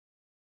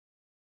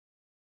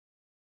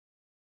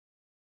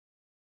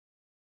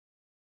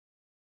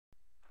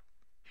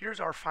Here's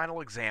our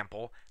final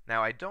example.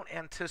 Now, I don't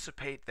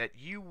anticipate that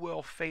you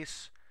will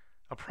face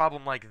a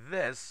problem like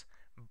this,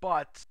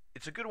 but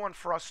it's a good one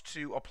for us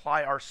to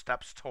apply our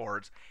steps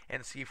towards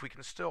and see if we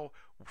can still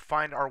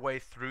find our way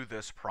through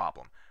this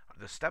problem.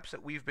 The steps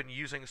that we've been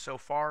using so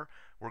far,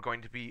 we're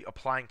going to be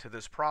applying to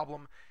this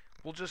problem.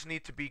 We'll just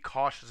need to be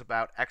cautious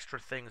about extra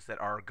things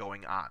that are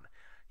going on.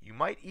 You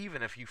might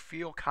even, if you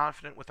feel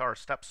confident with our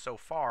steps so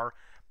far,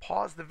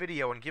 pause the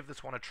video and give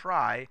this one a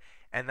try,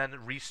 and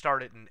then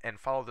restart it and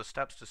follow the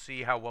steps to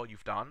see how well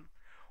you've done.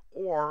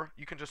 Or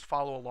you can just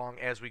follow along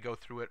as we go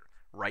through it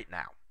right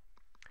now.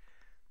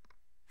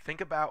 Think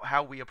about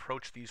how we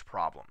approach these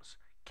problems.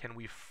 Can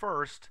we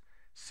first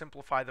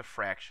simplify the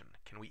fraction?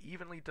 Can we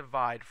evenly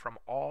divide from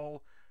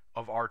all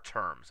of our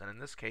terms? And in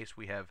this case,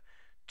 we have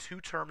two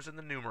terms in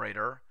the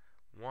numerator,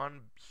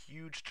 one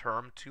huge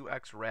term,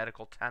 2x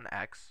radical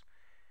 10x,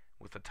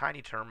 with a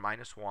tiny term,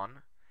 minus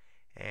 1,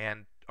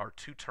 and our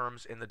two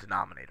terms in the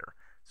denominator.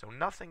 So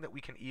nothing that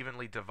we can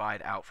evenly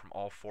divide out from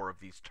all four of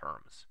these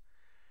terms.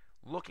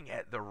 Looking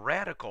at the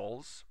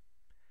radicals,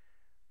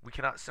 we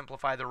cannot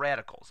simplify the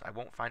radicals. I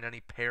won't find any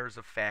pairs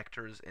of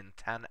factors in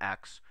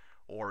 10x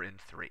or in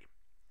 3.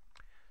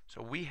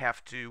 So we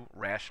have to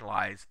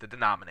rationalize the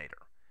denominator.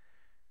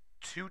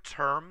 Two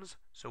terms,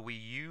 so we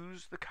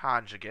use the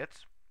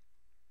conjugate.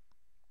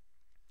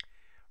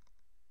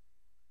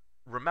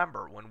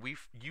 Remember, when we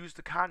use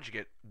the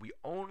conjugate, we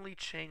only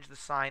change the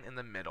sign in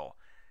the middle.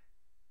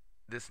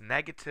 This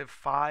negative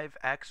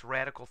 5x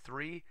radical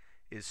 3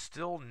 is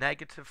still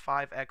negative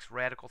 5x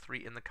radical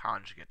 3 in the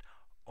conjugate.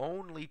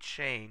 Only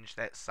change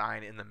that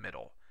sign in the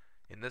middle,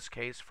 in this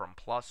case from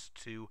plus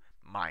to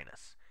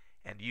minus,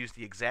 and use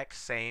the exact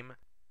same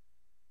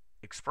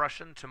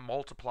expression to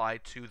multiply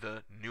to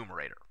the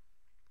numerator.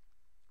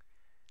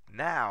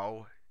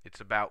 Now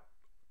it's about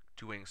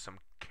doing some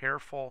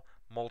careful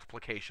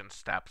multiplication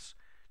steps.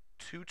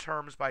 Two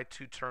terms by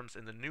two terms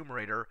in the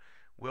numerator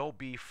will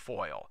be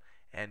FOIL.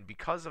 And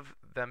because of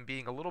them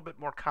being a little bit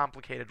more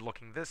complicated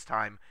looking this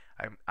time,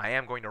 I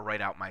am going to write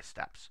out my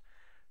steps.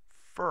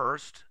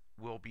 First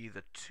will be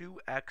the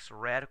 2x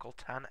radical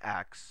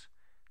 10x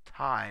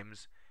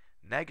times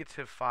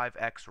negative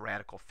 5x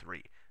radical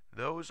 3.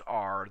 Those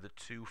are the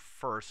two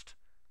first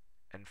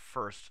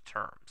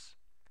terms.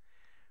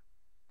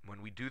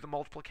 When we do the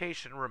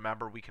multiplication,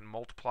 remember we can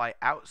multiply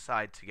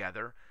outside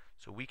together.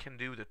 So we can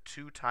do the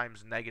 2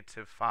 times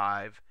negative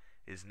 5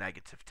 is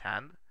negative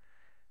 10.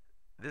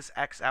 This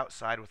x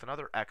outside with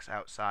another x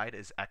outside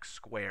is x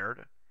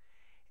squared.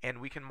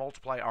 And we can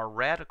multiply our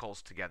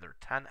radicals together.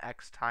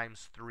 10x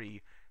times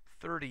 3,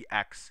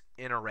 30x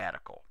in a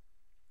radical.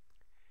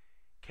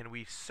 Can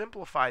we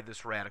simplify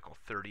this radical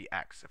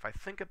 30x? If I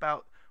think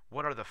about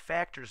what are the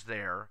factors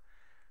there,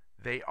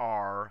 they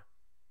are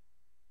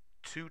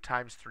 2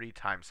 times 3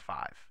 times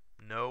 5.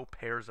 No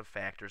pairs of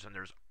factors, and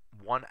there's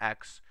one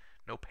x,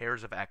 no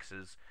pairs of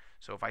x's.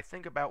 So if I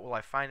think about, will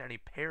I find any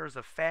pairs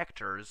of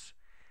factors,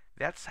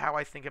 that's how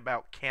I think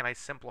about, can I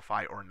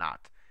simplify or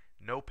not?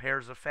 No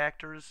pairs of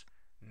factors,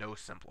 no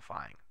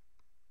simplifying.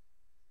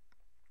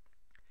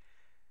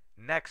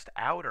 Next,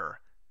 outer,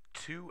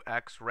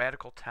 2x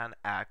radical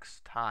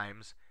 10x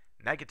times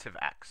negative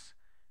x.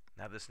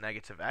 Now this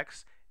negative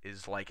x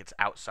is like it's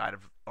outside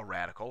of a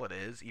radical. It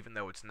is, even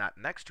though it's not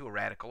next to a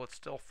radical, it's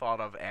still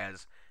thought of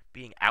as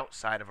being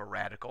outside of a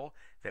radical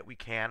that we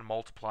can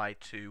multiply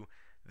to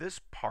this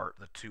part,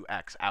 the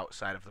 2x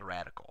outside of the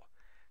radical.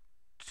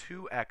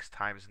 2x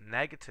times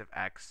negative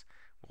x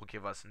will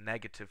give us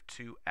negative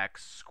 2x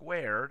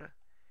squared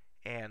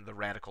and the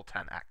radical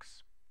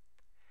 10x.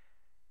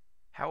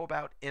 How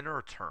about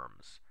inner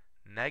terms?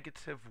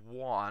 Negative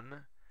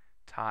 1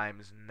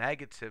 times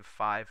negative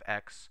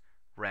 5x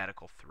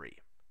radical 3.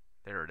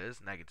 There it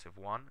is, negative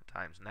 1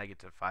 times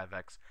negative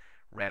 5x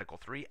radical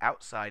 3.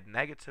 Outside,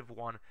 negative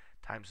 1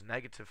 times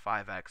negative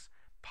 5x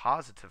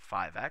positive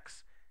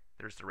 5x.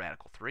 There's the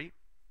radical 3.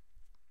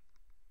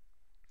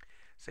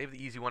 Save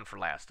the easy one for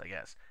last, I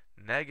guess.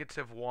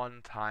 Negative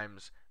 1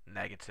 times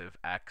negative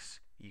x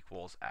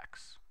equals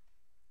x.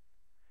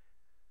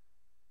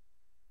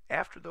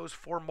 After those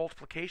four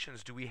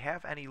multiplications, do we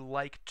have any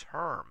like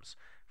terms?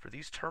 For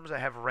these terms that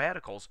have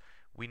radicals,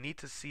 we need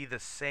to see the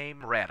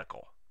same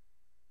radical.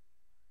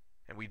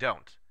 And we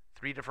don't.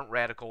 3 different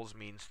radicals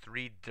means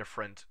 3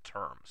 different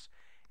terms.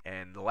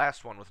 And the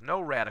last one with no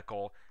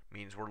radical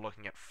means we're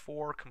looking at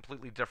 4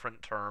 completely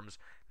different terms.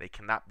 They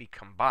cannot be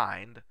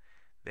combined.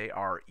 They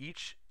are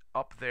each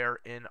up there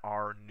in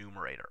our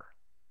numerator.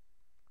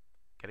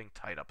 Getting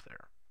tight up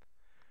there.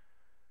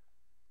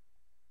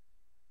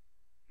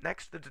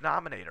 Next, the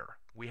denominator.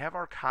 We have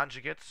our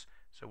conjugates,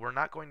 so we're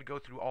not going to go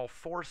through all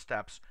 4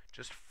 steps,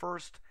 just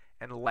first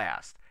and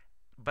last.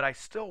 But I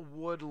still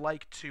would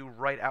like to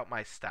write out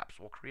my steps.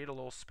 We'll create a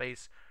little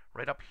space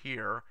right up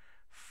here.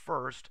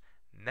 First,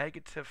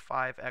 negative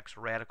 5x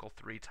radical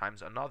 3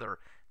 times another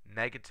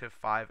negative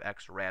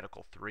 5x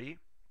radical 3.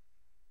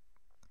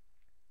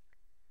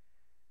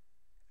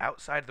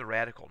 Outside the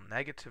radical,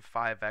 negative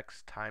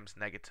 5x times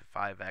negative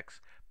 5x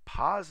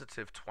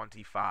positive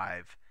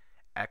 25x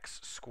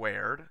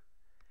squared.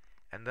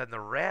 And then the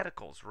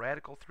radicals,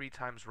 radical 3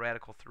 times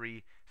radical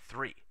 3,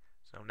 3.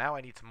 So now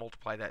I need to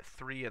multiply that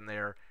 3 in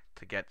there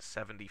to get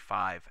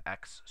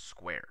 75x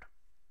squared.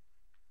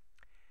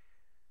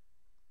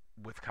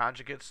 With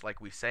conjugates,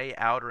 like we say,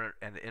 outer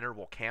and inner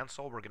will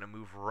cancel. We're going to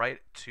move right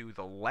to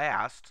the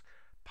last.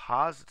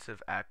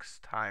 Positive x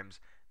times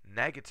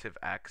negative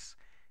x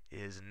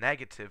is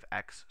negative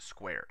x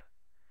squared.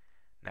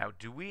 Now,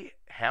 do we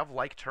have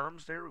like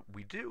terms there?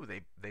 We do.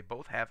 They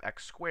both have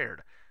x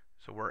squared.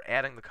 So we're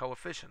adding the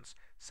coefficients.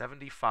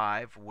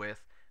 75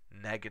 with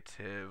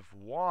negative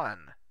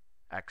 1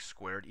 x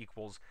squared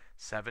equals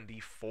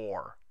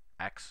 74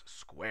 x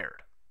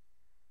squared.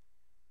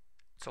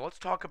 So let's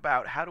talk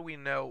about how do we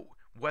know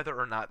whether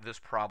or not this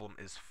problem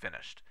is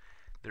finished.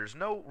 There's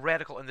no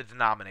radical in the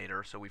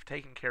denominator, so we've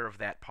taken care of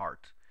that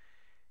part.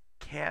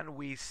 Can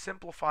we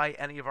simplify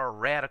any of our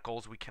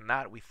radicals? We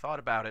cannot. We thought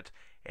about it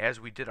as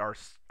we did our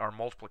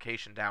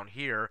multiplication down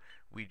here.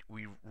 We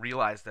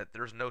realized that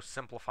there's no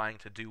simplifying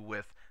to do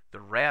with the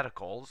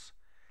radicals.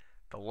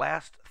 The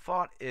last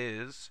thought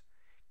is,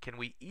 can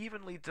we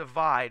evenly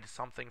divide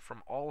something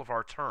from all of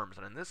our terms?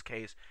 And in this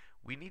case,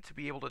 we need to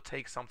be able to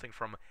take something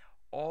from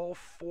all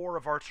 4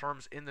 of our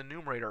terms in the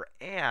numerator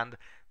and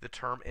the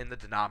term in the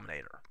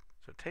denominator.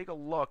 So take a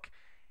look.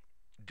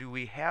 Do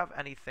we have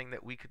anything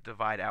that we could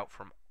divide out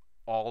from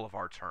all of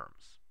our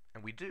terms?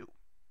 And we do.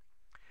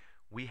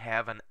 We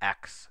have an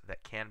x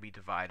that can be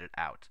divided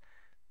out.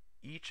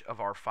 Each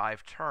of our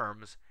 5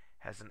 terms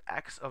has an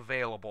x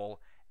available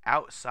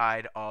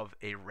outside of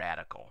a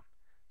radical.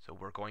 So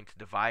we're going to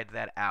divide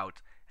that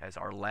out as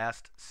our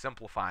last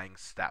simplifying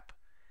step.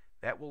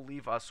 That will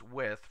leave us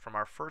with, from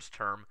our first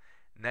term,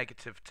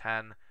 negative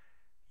 10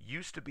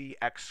 used to be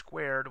x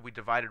squared. We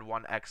divided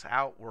 1x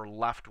out. We're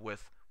left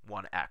with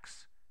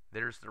 1x.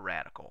 There's the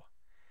radical.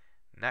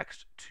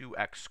 Next,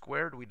 2x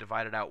squared. We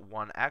divided out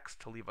 1x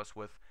to leave us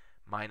with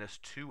minus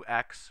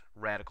 2x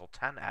radical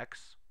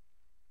 10x.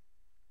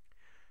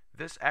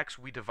 This x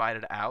we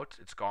divided out.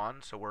 It's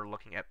gone, so we're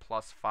looking at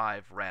plus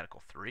 5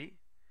 radical 3.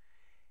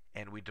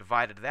 And we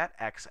divided that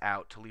x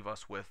out to leave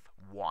us with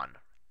 1.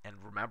 And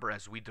remember,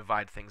 as we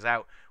divide things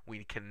out,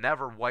 we can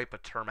never wipe a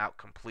term out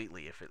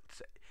completely.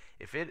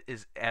 If it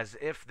is as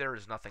if there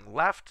is nothing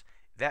left,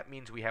 that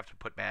means we have to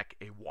put back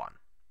a 1.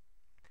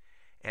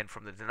 And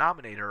from the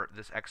denominator,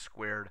 this x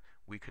squared,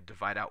 we could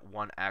divide out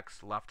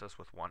 1x, left us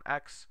with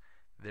 1x.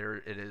 There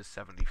it is,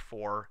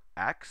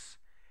 74x.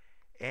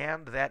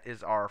 And that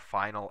is our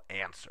final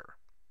answer.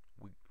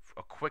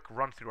 A quick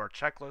run through our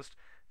checklist.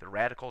 The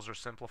radicals are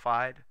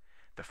simplified.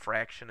 The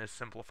fraction is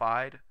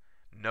simplified.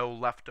 No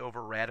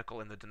leftover radical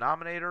in the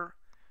denominator.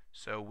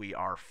 So we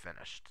are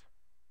finished.